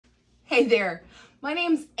Hey there, my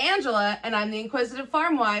name's Angela and I'm the Inquisitive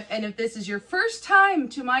Farmwife, and if this is your first time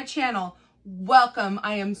to my channel, welcome.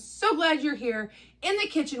 I am so glad you're here in the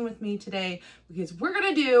kitchen with me today because we're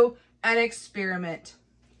gonna do an experiment.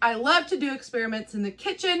 I love to do experiments in the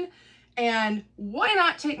kitchen, and why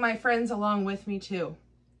not take my friends along with me too?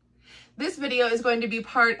 This video is going to be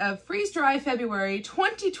part of Freeze Dry February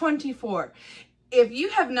 2024. If you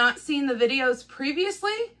have not seen the videos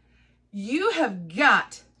previously, you have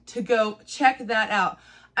got to go check that out.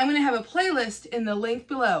 I'm going to have a playlist in the link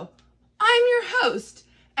below. I'm your host,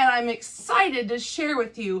 and I'm excited to share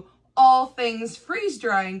with you all things freeze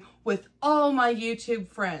drying with all my YouTube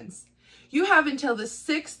friends. You have until the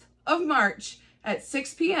 6th of March at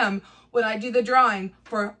 6 p.m. when I do the drawing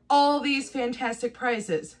for all these fantastic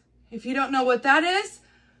prizes. If you don't know what that is,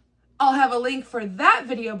 I'll have a link for that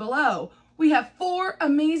video below. We have 4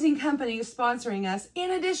 amazing companies sponsoring us, in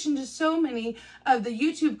addition to so many of the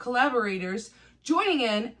YouTube collaborators joining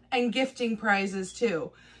in and gifting prizes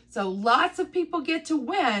too. So lots of people get to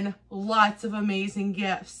win lots of amazing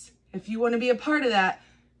gifts. If you want to be a part of that,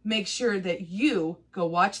 make sure that you go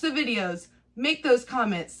watch the videos, make those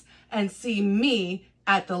comments, and see me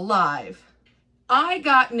at the live. I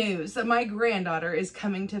got news that my granddaughter is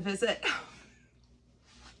coming to visit.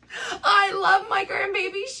 I love my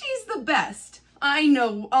grandbaby. She's the best. I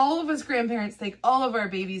know all of us grandparents think all of our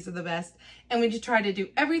babies are the best, and we just try to do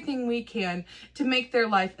everything we can to make their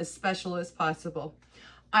life as special as possible.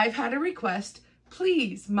 I've had a request.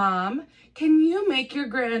 Please, Mom, can you make your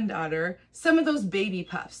granddaughter some of those baby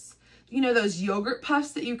puffs? You know, those yogurt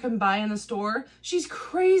puffs that you can buy in the store? She's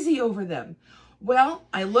crazy over them. Well,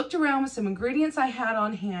 I looked around with some ingredients I had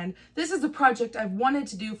on hand. This is a project I've wanted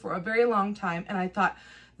to do for a very long time, and I thought,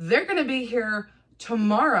 they're going to be here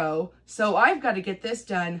tomorrow, so I've got to get this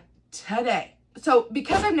done today. So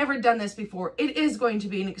because I've never done this before, it is going to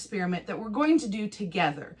be an experiment that we're going to do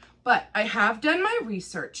together. But I have done my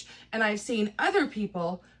research, and I've seen other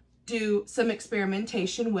people do some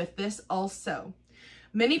experimentation with this also.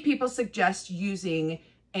 Many people suggest using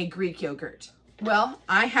a Greek yogurt. Well,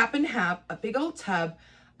 I happen to have a big old tub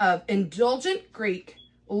of indulgent Greek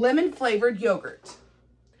lemon-flavored yogurt.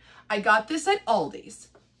 I got this at Aldi's.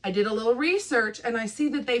 I did a little research and I see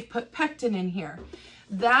that they've put pectin in here.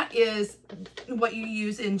 That is what you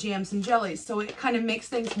use in jams and jellies, so it kind of makes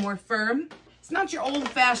things more firm. It's not your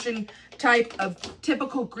old-fashioned type of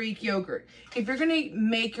typical Greek yogurt. If you're gonna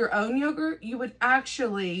make your own yogurt, you would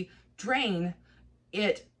actually drain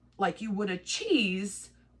it like you would a cheese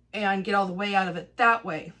and get all the way out of it that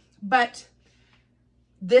way. But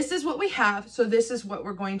this is what we have, so this is what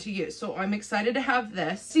we're going to use. So I'm excited to have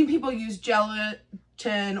this. I've seen people use gelatin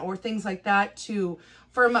or things like that to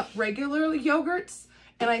firm up regular yogurts,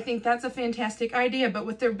 and I think that's a fantastic idea. But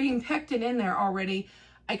with there being pectin in there already,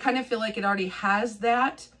 I kind of feel like it already has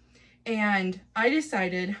that, and I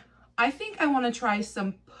decided I think I want to try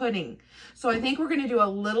some pudding. So I think we're going to do a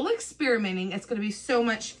little experimenting. It's going to be so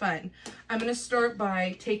much fun. I'm going to start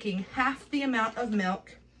by taking half the amount of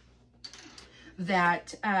milk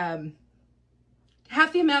that the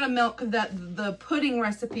pudding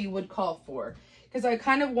recipe would call for, because I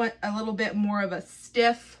kind of want a little bit more of a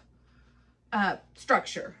stiff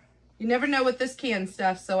structure. You never know with this canned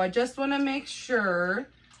stuff, so I just want to make sure,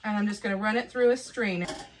 and I'm just going to run it through a strainer.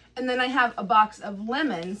 And then I have a box of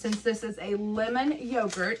lemon. Since this is a lemon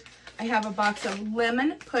yogurt, I have a box of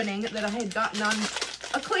lemon pudding that I had gotten on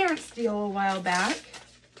a clearance deal a while back,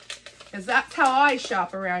 because that's how I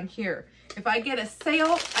shop around here. If I get a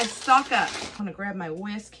sale, I stock up. I'm gonna grab my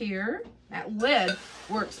whisk here. That lid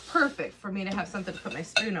works perfect for me to have something to put my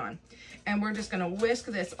spoon on. And we're just gonna whisk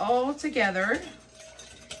this all together.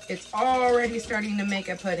 It's already starting to make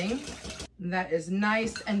a pudding. That is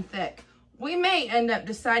nice and thick. We may end up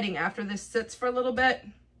deciding after this sits for a little bit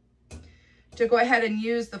to go ahead and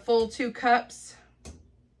use the full 2 cups.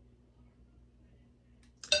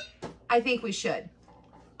 I think we should.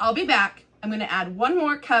 I'll be back. I'm gonna add 1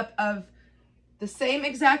 more cup of the same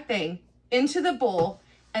exact thing into the bowl,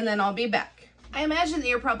 and then I'll be back. I imagine that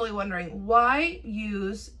you're probably wondering, why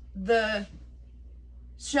use the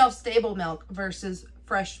shelf-stable milk versus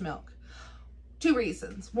fresh milk? 2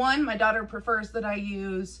 reasons. 1, my daughter prefers that I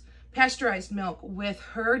use pasteurized milk with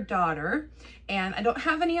her daughter, and I don't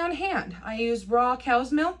have any on hand. I use raw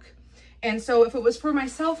cow's milk, and so if it was for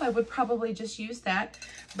myself, I would probably just use that,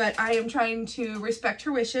 but I am trying to respect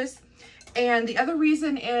her wishes. And the other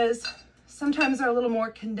reason is sometimes they're a little more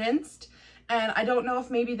condensed, and I don't know if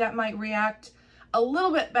maybe that might react a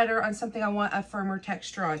little bit better on something I want a firmer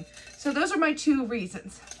texture on. So those are my 2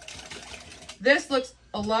 reasons. This looks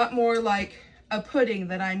a lot more like a pudding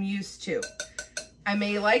that I'm used to. I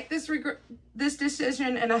may like this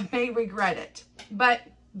decision and I may regret it, but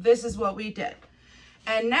this is what we did.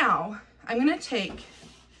 And now I'm gonna take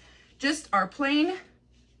just our plain,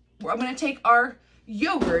 I'm gonna take our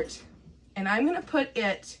yogurt and I'm gonna put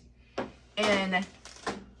it in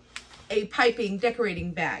a piping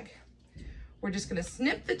decorating bag. We're just gonna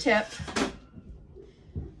snip the tip.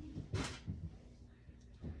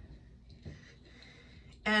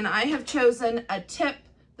 And I have chosen a tip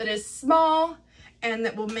that is small and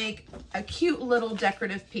that will make a cute little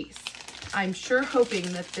decorative piece. I'm sure hoping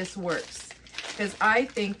that this works because I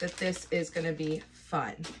think that this is gonna be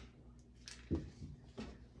fun.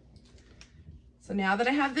 So now that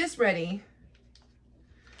I have this ready,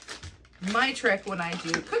 my trick when I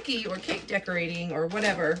do cookie or cake decorating or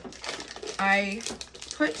whatever, I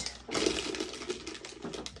put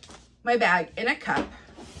my bag in a cup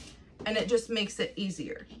and it just makes it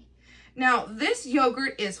easier. Now this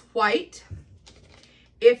yogurt is white.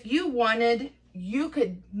 If you wanted, you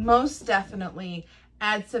could most definitely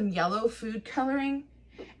add some yellow food coloring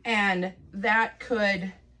and that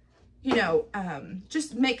could, you know,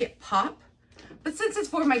 just make it pop. But since it's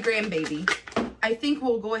for my grandbaby, I think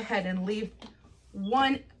we'll go ahead and leave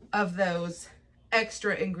one of those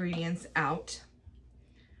extra ingredients out.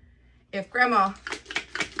 If Grandma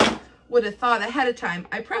would have thought ahead of time,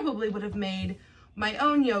 I probably would have made my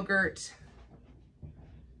own yogurt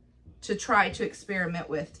to try to experiment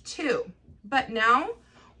with too. But now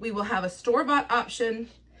we will have a store-bought option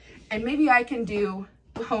and maybe I can do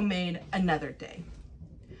homemade another day.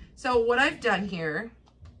 So what I've done here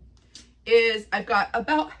is I've got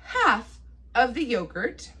about half of the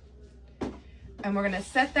yogurt and we're gonna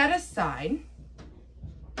set that aside.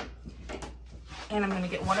 And I'm gonna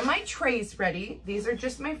get one of my trays ready. These are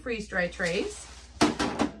just my freeze-dry trays.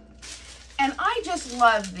 And I just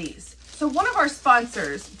love these. So one of our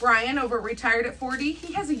sponsors, Brian over at Retired at 40,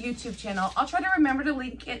 he has a YouTube channel. I'll try to remember to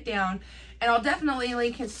link it down and I'll definitely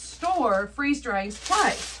link his store, Freeze Drying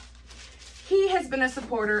Supplies. He has been a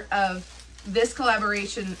supporter of this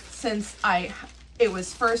collaboration since it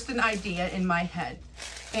was first an idea in my head.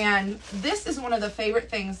 And this is one of the favorite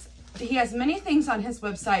things. He has many things on his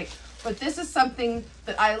website, but this is something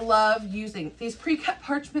that I love using. These pre-cut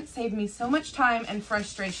parchments save me so much time and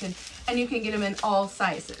frustration, and you can get them in all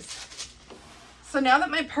sizes. So now that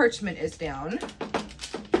my parchment is down,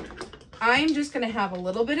 I'm just gonna have a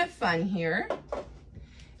little bit of fun here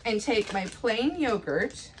and take my plain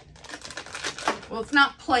yogurt. Well, it's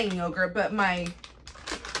not plain yogurt, but my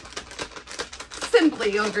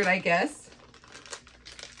Simply yogurt, I guess.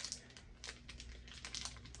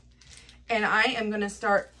 And I am gonna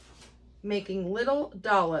start making little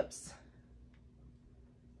dollops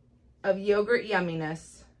of yogurt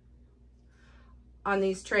yumminess on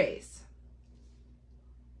these trays.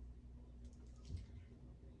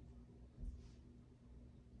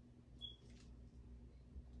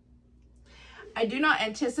 I do not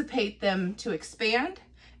anticipate them to expand,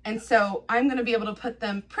 and so I'm gonna be able to put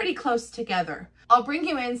them pretty close together. I'll bring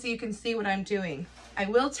you in so you can see what I'm doing. I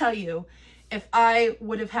will tell you, if I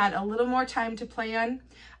would have had a little more time to plan,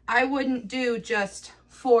 I wouldn't do just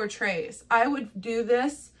 4 trays. I would do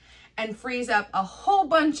this and freeze up a whole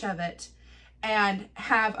bunch of it and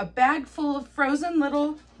have a bag full of frozen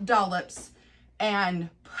little dollops and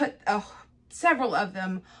put several of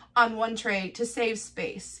them on one tray to save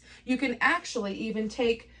space. You can actually even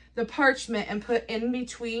take the parchment and put in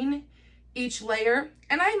between each layer,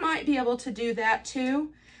 and I might be able to do that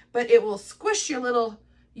too, but it will squish your little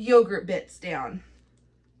yogurt bits down.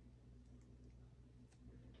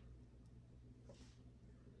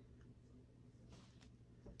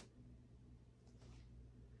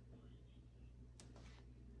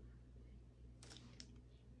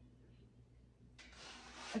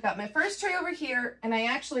 I got my first tray over here, and I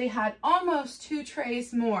actually had almost 2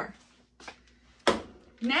 trays more.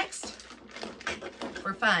 Next,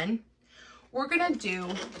 for fun, we're gonna do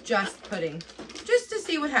just pudding, just to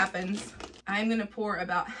see what happens. I'm gonna pour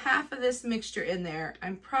about half of this mixture in there.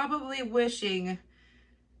 I'm probably wishing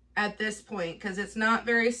at this point, because it's not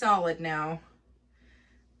very solid now,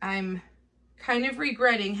 I'm kind of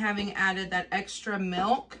regretting having added that extra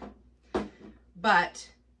milk, but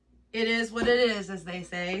it is what it is, as they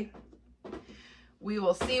say. We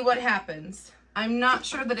will see what happens. I'm not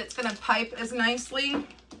sure that it's gonna pipe as nicely.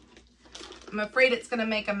 I'm afraid it's gonna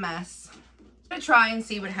make a mess. I'm gonna try and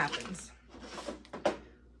see what happens.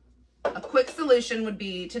 A quick solution would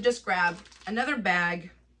be to just grab another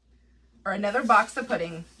bag or another box of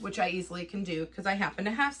pudding, which I easily can do because I happen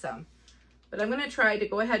to have some. But I'm gonna try to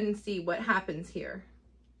go ahead and see what happens here.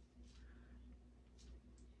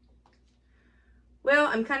 Well,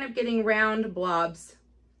 I'm kind of getting round blobs.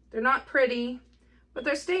 They're not pretty, but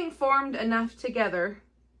they're staying formed enough together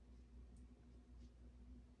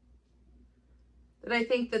that I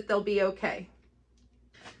think that they'll be okay.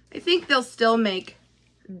 I think they'll still make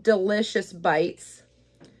delicious bites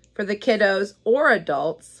for the kiddos or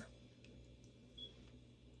adults.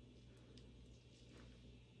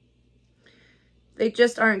 They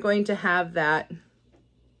just aren't going to have that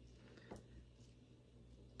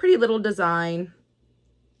pretty little design.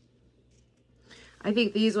 I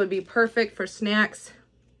think these would be perfect for snacks,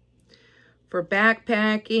 for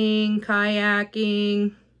backpacking,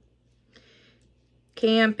 kayaking,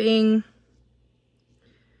 camping.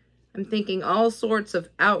 I'm thinking all sorts of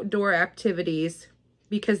outdoor activities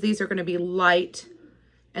because these are going to be light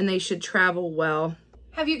and they should travel well.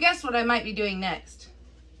 Have you guessed what I might be doing next?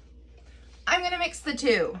 I'm going to mix the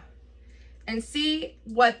two and see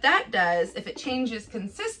what that does, if it changes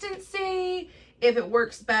consistency, if it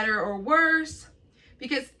works better or worse.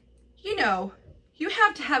 Because, you know, you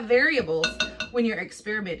have to have variables when you're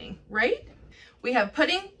experimenting, right? We have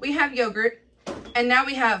pudding, we have yogurt, and now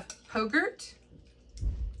we have pogurt.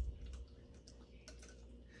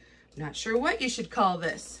 Not sure what you should call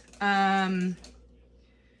this. Yudding.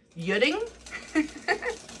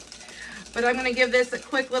 But I'm gonna give this a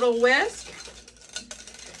quick little whisk.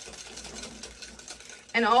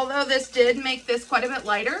 And although this did make this quite a bit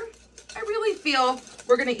lighter, I really feel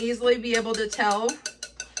we're gonna easily be able to tell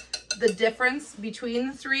the difference between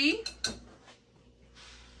the three.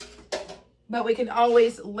 But we can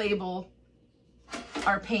always label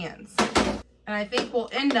our pans. And I think we'll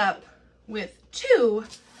end up with 2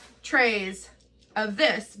 trays of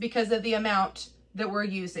this because of the amount that we're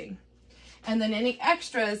using. And then any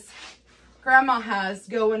extras Grandma has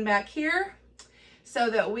going back here so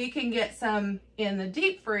that we can get some in the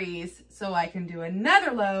deep freeze so I can do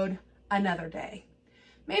another load another day.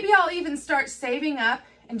 Maybe I'll even start saving up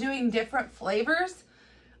and doing different flavors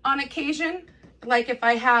on occasion. Like if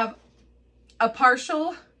I have a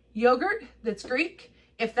partial yogurt that's Greek,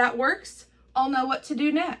 if that works, I'll know what to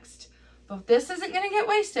do next. But this isn't gonna get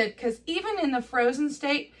wasted because even in the frozen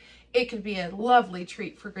state, it could be a lovely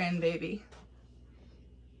treat for grandbaby.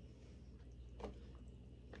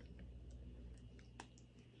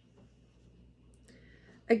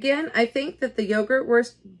 Again, I think that the yogurt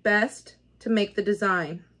works best to make the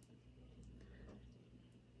design.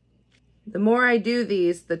 The more I do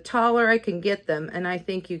these, the taller I can get them, and I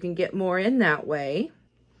think you can get more in that way.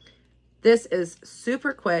 This is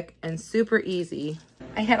super quick and super easy.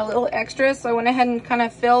 I had a little extra, so I went ahead and kind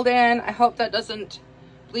of filled in. I hope that doesn't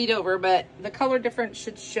bleed over, but the color difference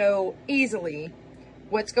should show easily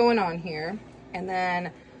what's going on here. And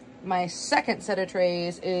then my second set of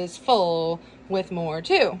trays is full with more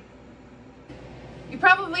too. You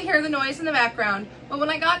probably hear the noise in the background, but when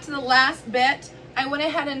I got to the last bit, I went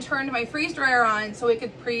ahead and turned my freeze dryer on so it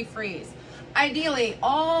could pre-freeze. Ideally,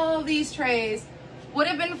 all these trays would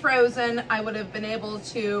have been frozen. I would have been able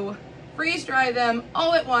to freeze dry them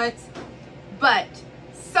all at once, but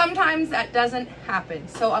sometimes that doesn't happen.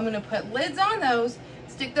 So I'm gonna put lids on those,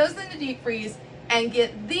 stick those in the deep freeze, and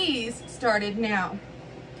get these started now.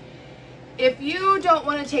 If you don't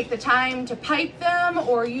want to take the time to pipe them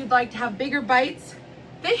or you'd like to have bigger bites,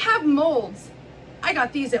 they have molds. I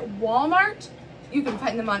got these at Walmart. You can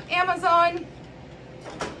find them on Amazon,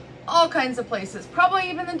 all kinds of places, probably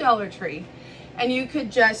even the Dollar Tree. And you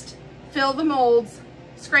could just fill the molds,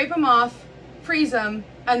 scrape them off, freeze them,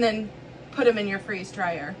 and then put them in your freeze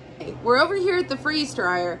dryer. We're over here at the freeze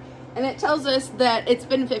dryer and it tells us that it's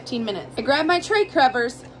been 15 minutes. I grabbed my tray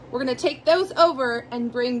covers. We're gonna take those over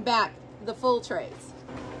and bring back the full trays.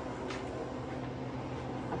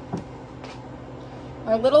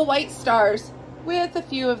 Our little white stars with a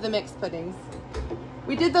few of the mixed puddings.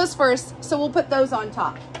 We did those first, so we'll put those on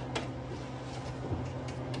top.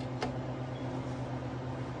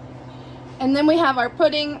 And then we have our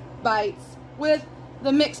pudding bites with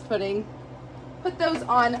the mixed pudding. Put those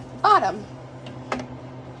on bottom.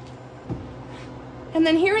 And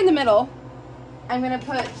then here in the middle, I'm gonna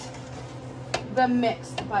put the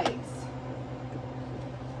mixed bites.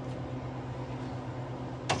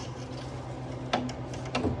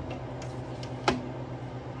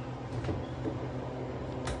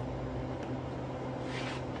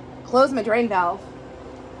 Close my drain valve.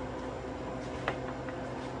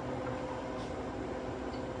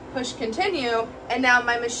 Push continue, and now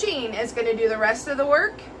my machine is going to do the rest of the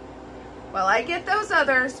work while I get those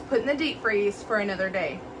others put in the deep freeze for another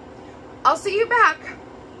day. I'll see you back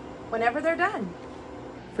whenever they're done.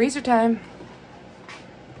 Freezer time.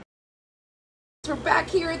 We're back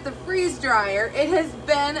here at the freeze dryer. It has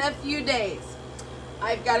been a few days.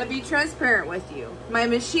 I've got to be transparent with you. My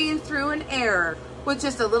machine threw an error with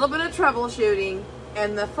just a little bit of troubleshooting,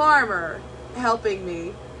 and the farmer helping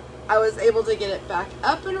me, I was able to get it back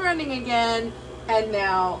up and running again, and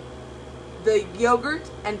now the yogurt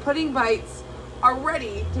and pudding bites are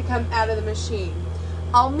ready to come out of the machine.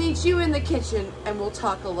 I'll meet you in the kitchen and we'll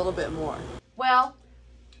talk a little bit more. Well,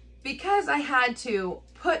 because I had to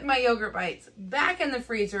put my yogurt bites back in the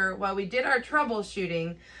freezer while we did our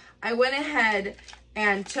troubleshooting, I went ahead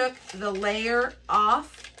and took the layer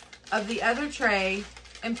off of the other tray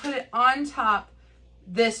and put it on top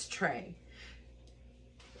this tray.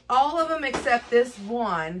 All of them except this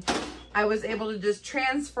one, I was able to just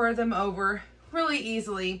transfer them over really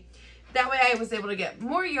easily. That way I was able to get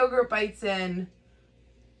more yogurt bites in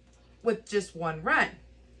with just one run.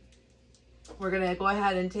 We're gonna go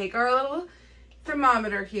ahead and take our little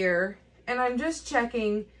thermometer here, and I'm just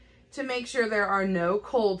checking to make sure there are no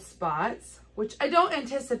cold spots, which I don't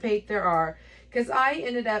anticipate there are, because I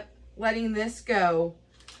ended up letting this go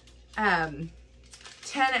 10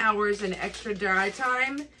 hours in extra dry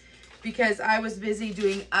time because I was busy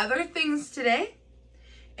doing other things today,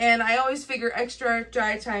 and I always figure extra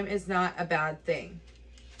dry time is not a bad thing.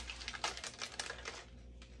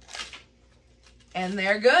 And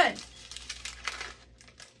they're good.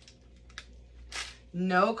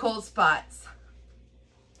 No cold spots.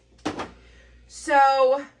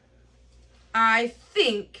 So I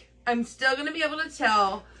think I'm still going to be able to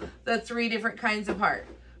tell the 3 different kinds apart.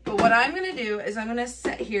 But what I'm going to do is I'm going to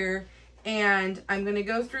sit here and I'm going to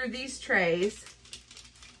go through these trays,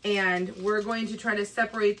 and we're going to try to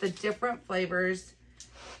separate the different flavors.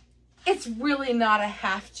 It's really not a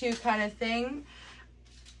have to kind of thing.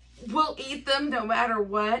 We'll eat them no matter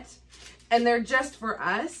what, and they're just for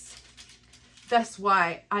us. That's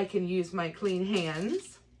why I can use my clean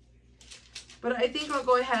hands. But I think I'll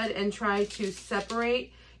go ahead and try to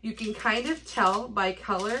separate. You can kind of tell by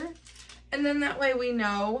color, and then that way we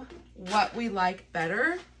know what we like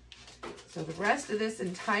better. So the rest of this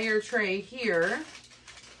entire tray here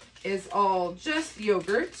is all just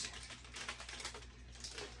yogurt.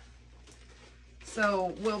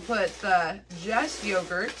 So we'll put the just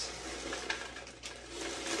yogurt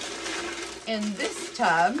in this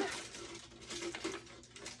tub.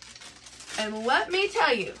 And let me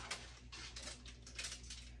tell you,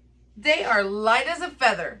 they are light as a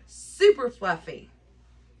feather, super fluffy.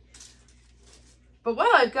 But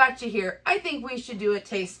while I've got you here, I think we should do a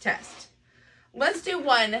taste test. Let's do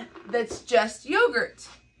one that's just yogurt.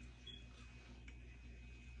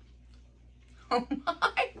 Oh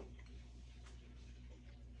my.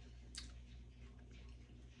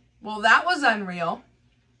 Well, that was unreal.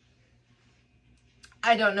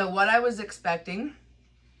 I don't know what I was expecting.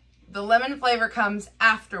 The lemon flavor comes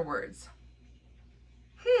afterwards.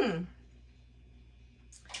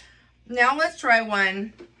 Now let's try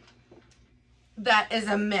one that is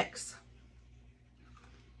a mix.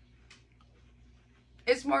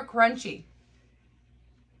 It's more crunchy.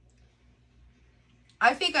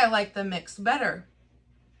 I think I like the mix better.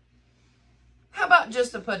 How about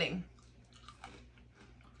just a pudding?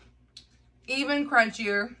 Even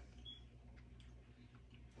crunchier.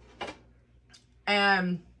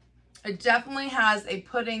 And it definitely has a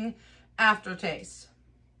pudding aftertaste.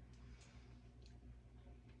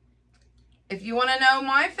 If you want to know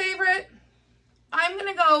my favorite, I'm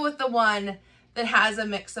going to go with the one that has a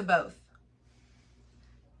mix of both.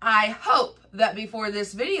 I hope that before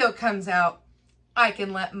this video comes out, I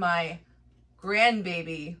can let my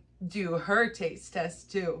grandbaby do her taste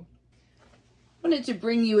test too. I wanted to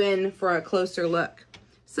bring you in for a closer look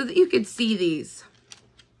so that you could see these.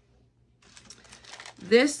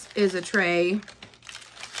 This is a tray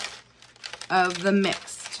of the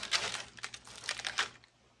mixed.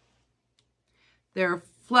 They're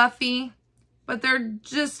fluffy, but they're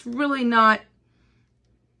just really not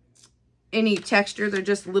any texture. They're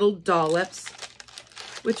just little dollops,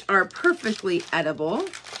 which are perfectly edible.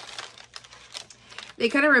 They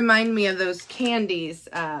kind of remind me of those candies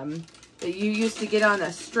that you used to get on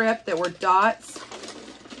a strip that were dots.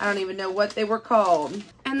 I don't even know what they were called.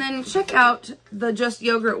 And then check out the just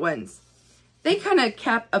yogurt ones. They kind of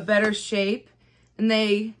cap a better shape, and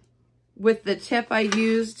they, with the tip I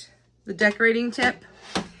used, the decorating tip.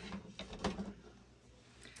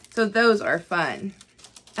 So those are fun.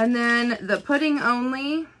 And then the pudding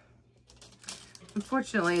only,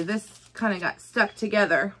 unfortunately this kind of got stuck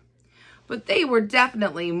together, but they were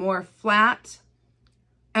definitely more flat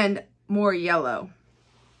and more yellow.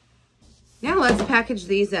 Now let's package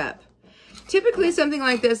these up. Typically something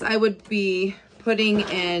like this I would be putting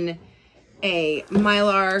in a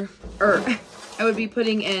Mylar, or I would be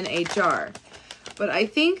putting in a jar. But I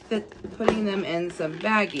think that putting them in some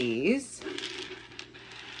baggies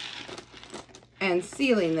and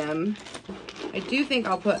sealing them, I do think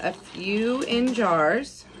I'll put a few in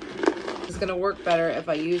jars. It's gonna work better if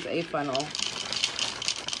I use a funnel.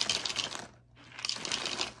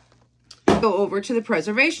 Go over to the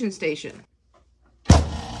preservation station.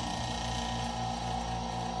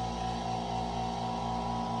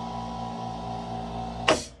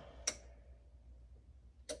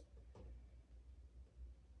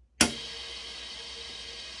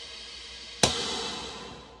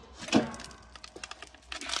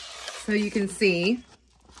 So you can see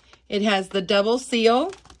it has the double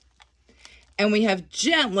seal, and we have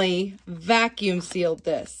gently vacuum sealed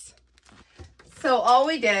this. So all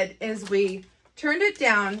we did is we turned it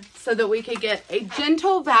down so that we could get a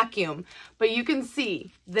gentle vacuum, but you can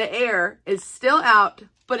see the air is still out,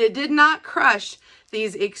 but it did not crush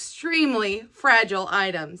these extremely fragile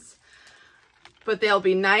items. But they'll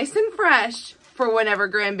be nice and fresh for whenever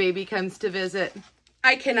grandbaby comes to visit.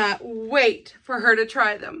 I cannot wait for her to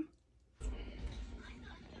try them.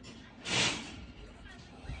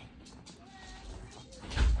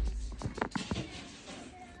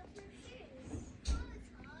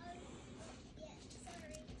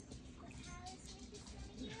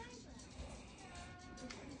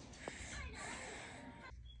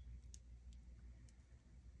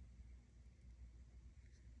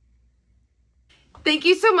 Thank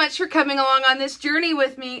you so much for coming along on this journey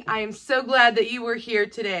with me. I am so glad that you were here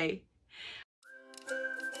today.